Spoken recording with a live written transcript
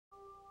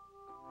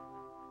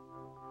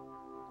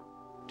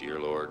Dear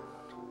Lord,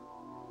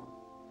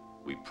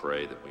 we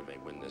pray that we may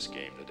win this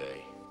game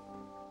today.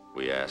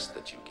 We ask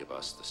that you give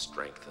us the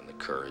strength and the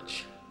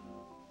courage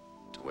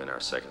to win our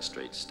second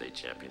straight state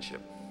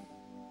championship.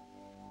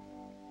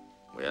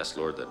 We ask,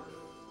 Lord, that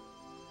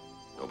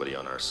nobody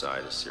on our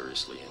side is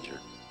seriously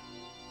injured.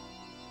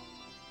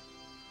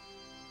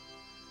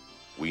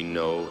 We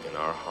know in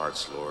our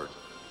hearts, Lord,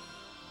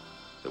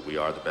 that we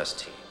are the best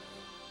team.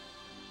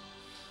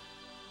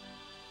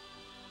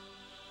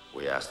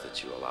 We ask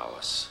that you allow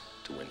us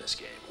to win this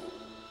game.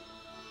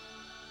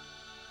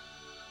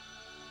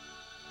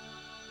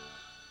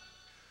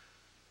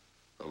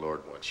 The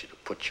Lord wants you to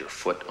put your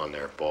foot on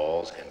their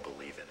balls and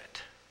believe in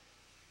it,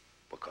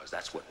 because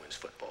that's what wins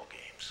football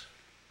games.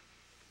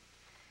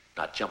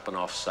 Not jumping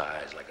off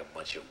sides like a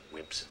bunch of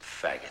wimps and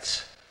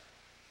faggots.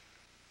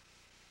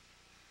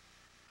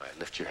 All right,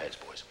 lift your heads,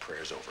 boys. The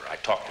prayer's over. I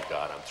talked to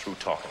God. I'm through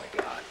talking to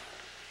God.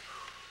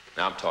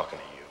 Now I'm talking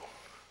to you.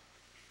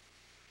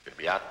 You're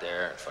gonna be out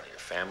there in front of your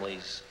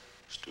families,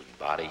 student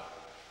body.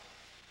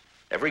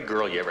 Every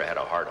girl you ever had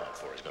a heart on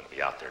for is gonna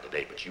be out there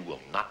today, but you will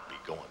not be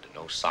going to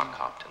no sock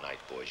hop tonight,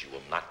 boys. You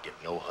will not get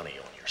no honey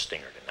on your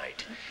stinger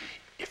tonight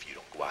if you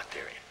don't go out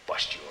there and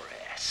bust your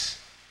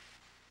ass.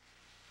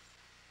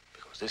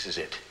 Because this is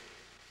it.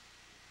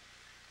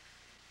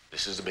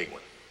 This is the big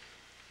one.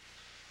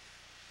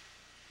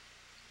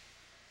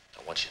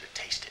 I want you to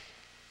taste it.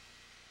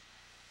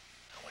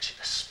 I want you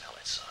to smell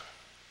it, son.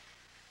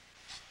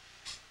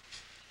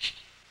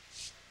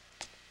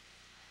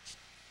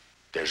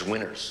 There's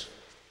winners,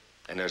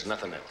 and there's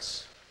nothing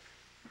else.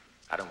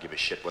 I don't give a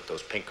shit what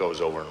those pinkos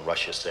over in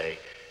Russia say.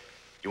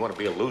 You want to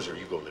be a loser,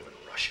 you go live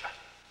in Russia.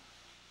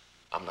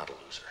 I'm not a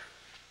loser.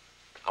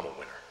 I'm a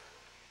winner.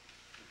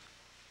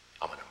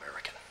 I'm an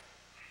American.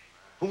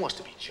 Who wants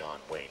to be John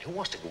Wayne? Who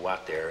wants to go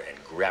out there and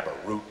grab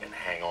a root and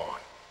hang on?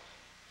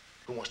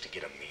 Who wants to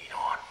get a mean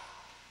on?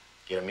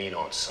 Get a mean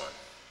on, son.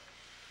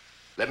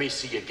 Let me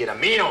see you get a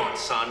mean on,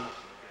 son.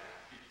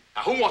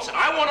 Now, who wants it?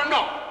 I want to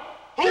know.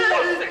 Who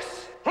wants this?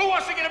 Who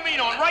wants to get a mean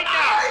on right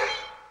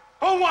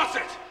now? Who wants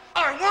it?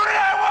 I want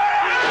it!